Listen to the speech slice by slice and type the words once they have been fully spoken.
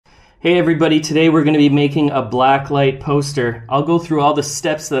Hey everybody, today we're going to be making a blacklight poster. I'll go through all the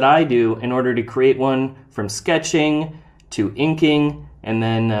steps that I do in order to create one, from sketching to inking and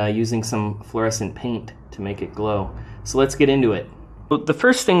then using some fluorescent paint to make it glow. So let's get into it. The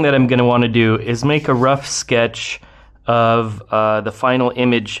first thing that I'm going to want to do is make a rough sketch of the final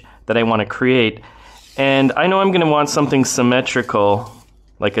image that I want to create. And I know I'm going to want something symmetrical,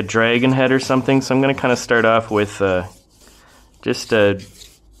 like a dragon head or something, so I'm going to kind of start off with just a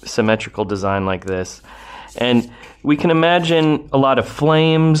symmetrical design like this. And we can imagine a lot of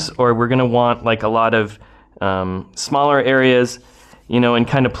flames, or we're going to want like a lot of smaller areas, you know, and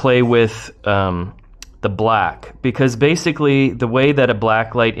kind of play with the black. Because basically the way that a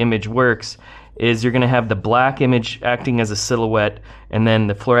blacklight image works is you're going to have the black image acting as a silhouette, and then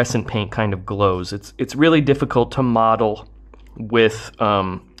the fluorescent paint kind of glows. It's really difficult to model with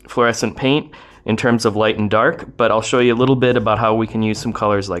fluorescent paint in terms of light and dark, but I'll show you a little bit about how we can use some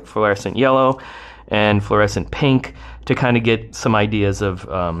colors like fluorescent yellow and fluorescent pink to kind of get some ideas of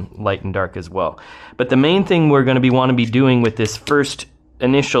light and dark as well. But the main thing we're going to want to be doing with this first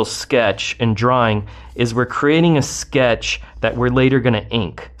initial sketch and drawing is we're creating a sketch that we're later going to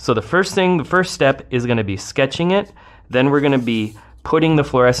ink. So the first step is going to be sketching it, then we're going to be putting the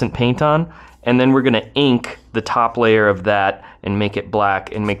fluorescent paint on, and then we're going to ink the top layer of that and make it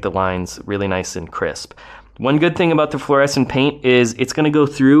black and make the lines really nice and crisp. One good thing about the fluorescent paint is it's going to go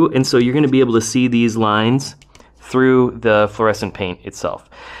through, and so you're going to be able to see these lines through the fluorescent paint itself.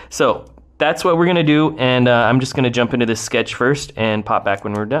 So that's what we're going to do, and I'm just going to jump into this sketch first and pop back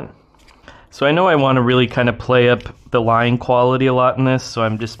when we're done. So I know I want to really kind of play up the line quality a lot in this, so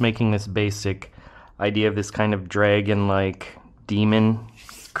I'm just making this basic idea of this kind of dragon-like demon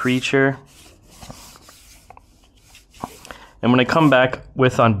creature. And when I come back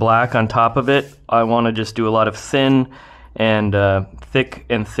with on black on top of it, I want to just do a lot of thin and thick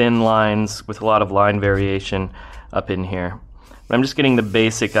and thin lines with a lot of line variation up in here. But I'm just getting the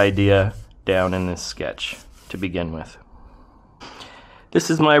basic idea down in this sketch to begin with. This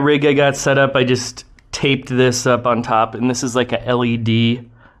is my rig I got set up. I just taped this up on top, and this is like a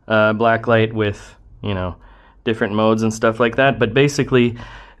LED blacklight with, you know, different modes and stuff like that. But basically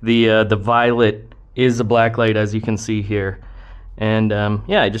the violet is a blacklight, as you can see here. And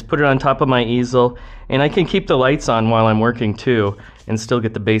yeah, I just put it on top of my easel, and I can keep the lights on while I'm working too and still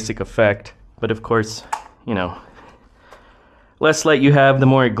get the basic effect. But of course, you know, less light you have, the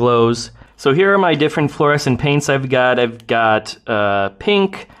more it glows. So here are my different fluorescent paints I've got. I've got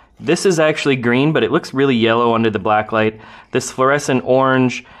pink. This is actually green, but it looks really yellow under the blacklight. This fluorescent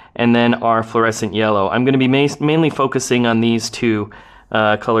orange, and then our fluorescent yellow. I'm going to be mainly focusing on these two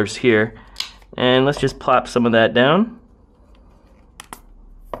colors here. And let's just plop some of that down.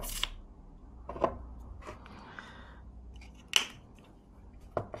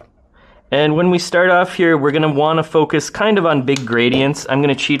 And when we start off here, we're going to want to focus kind of on big gradients. I'm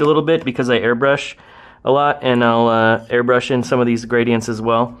going to cheat a little bit because I airbrush a lot, and I'll airbrush in some of these gradients as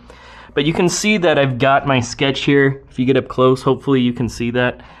well. But you can see that I've got my sketch here. If you get up close, hopefully you can see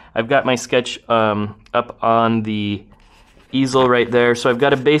that. I've got my sketch up on the easel right there. So I've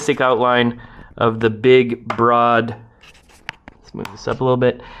got a basic outline of the big, broad, let's move this up a little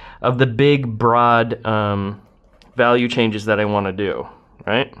bit, of the big, broad value changes that I want to do,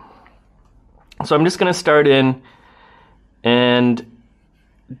 right? So I'm just going to start in and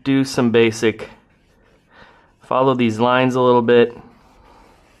do some basic, follow these lines a little bit.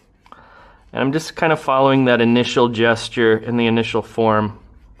 And I'm just kind of following that initial gesture and the initial form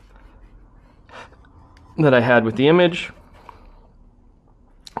that I had with the image.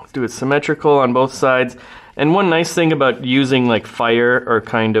 Let's do it symmetrical on both sides. And one nice thing about using like fire or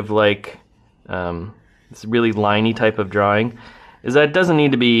kind of like this really liney type of drawing is that it doesn't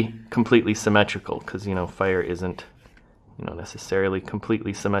need to be completely symmetrical, because, you know, fire isn't, you know, necessarily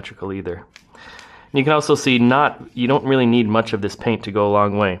completely symmetrical either. And you can also see you don't really need much of this paint to go a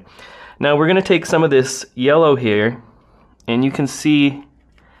long way. Now we're going to take some of this yellow here, and you can see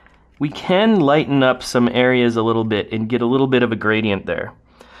we can lighten up some areas a little bit and get a little bit of a gradient there.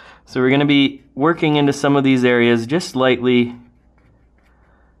 So we're going to be working into some of these areas just lightly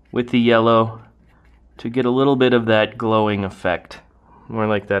with the yellow to get a little bit of that glowing effect. More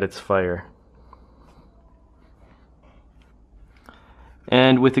like that it's fire.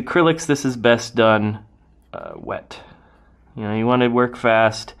 And with acrylics, this is best done wet. You know, you want to work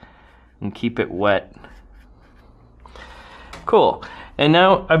fast and keep it wet. Cool. And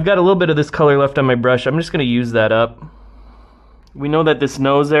now I've got a little bit of this color left on my brush. I'm just going to use that up. We know that this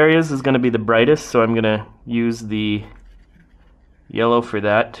nose areas is going to be the brightest, so I'm going to use the yellow for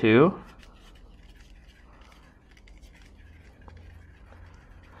that too.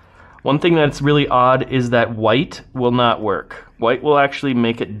 One thing that's really odd is that white will not work. White will actually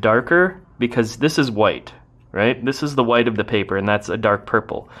make it darker because this is white, right? This is the white of the paper, and that's a dark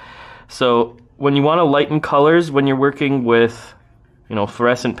purple. So when you want to lighten colors, when you're working with, you know,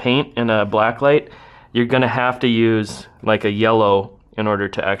 fluorescent paint and a black light, you're going to have to use like a yellow in order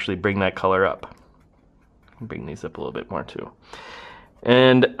to actually bring that color up. Bring these up a little bit more too.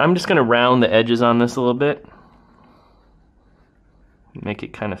 And I'm just going to round the edges on this a little bit. Make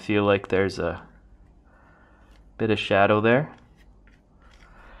it kind of feel like there's a bit of shadow there.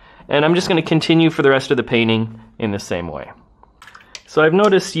 And I'm just going to continue for the rest of the painting in the same way. So I've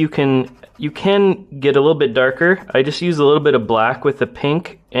noticed you can get a little bit darker. I just used a little bit of black with the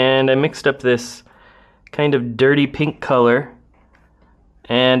pink, and I mixed up this kind of dirty pink color,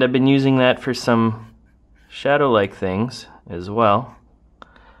 and I've been using that for some shadow-like things as well.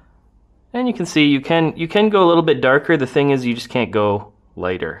 And you can see you can go a little bit darker. The thing is, you just can't go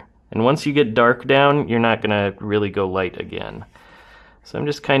lighter. And once you get dark down, you're not gonna really go light again. So I'm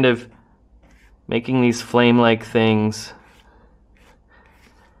just kind of making these flame-like things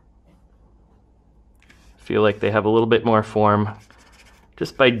feel like they have a little bit more form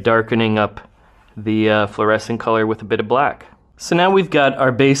just by darkening up the fluorescent color with a bit of black. So now we've got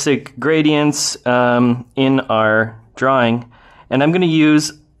our basic gradients in our drawing, and I'm gonna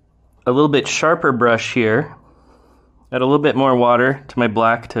use a little bit sharper brush here, add a little bit more water to my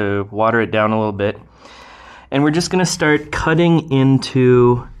black to water it down a little bit, and we're just going to start cutting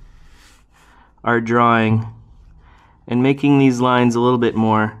into our drawing and making these lines a little bit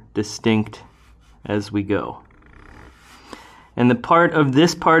more distinct as we go. And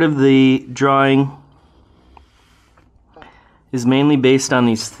this part of the drawing is mainly based on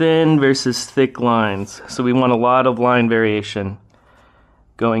these thin versus thick lines, so we want a lot of line variation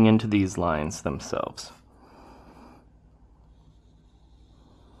going into these lines themselves.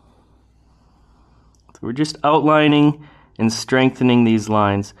 So we're just outlining and strengthening these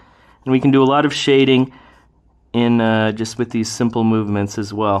lines, and we can do a lot of shading in just with these simple movements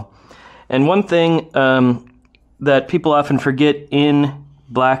as well. And one thing that people often forget in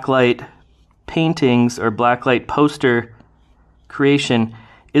blacklight paintings or blacklight poster creation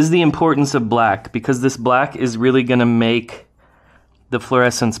is the importance of black, because this black is really going to make the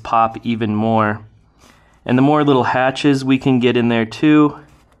fluorescence pop even more. And the more little hatches we can get in there too,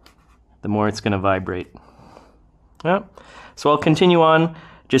 the more it's going to vibrate. Yeah. So I'll continue on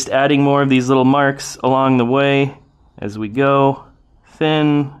just adding more of these little marks along the way as we go,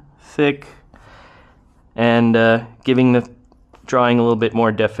 thin, thick, and giving the drawing a little bit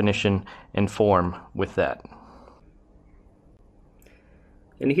more definition and form with that.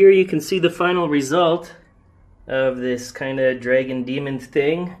 And here you can see the final result of this kind of dragon demon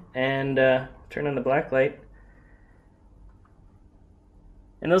thing, and turn on the black light.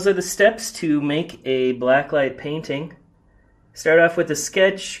 And those are the steps to make a blacklight painting. Start off with a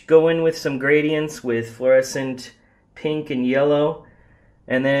sketch, go in with some gradients with fluorescent pink and yellow,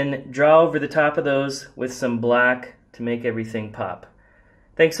 and then draw over the top of those with some black to make everything pop.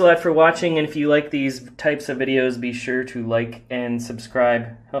 Thanks a lot for watching, and if you like these types of videos, be sure to like and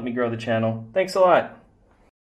subscribe. Help me grow the channel. Thanks a lot.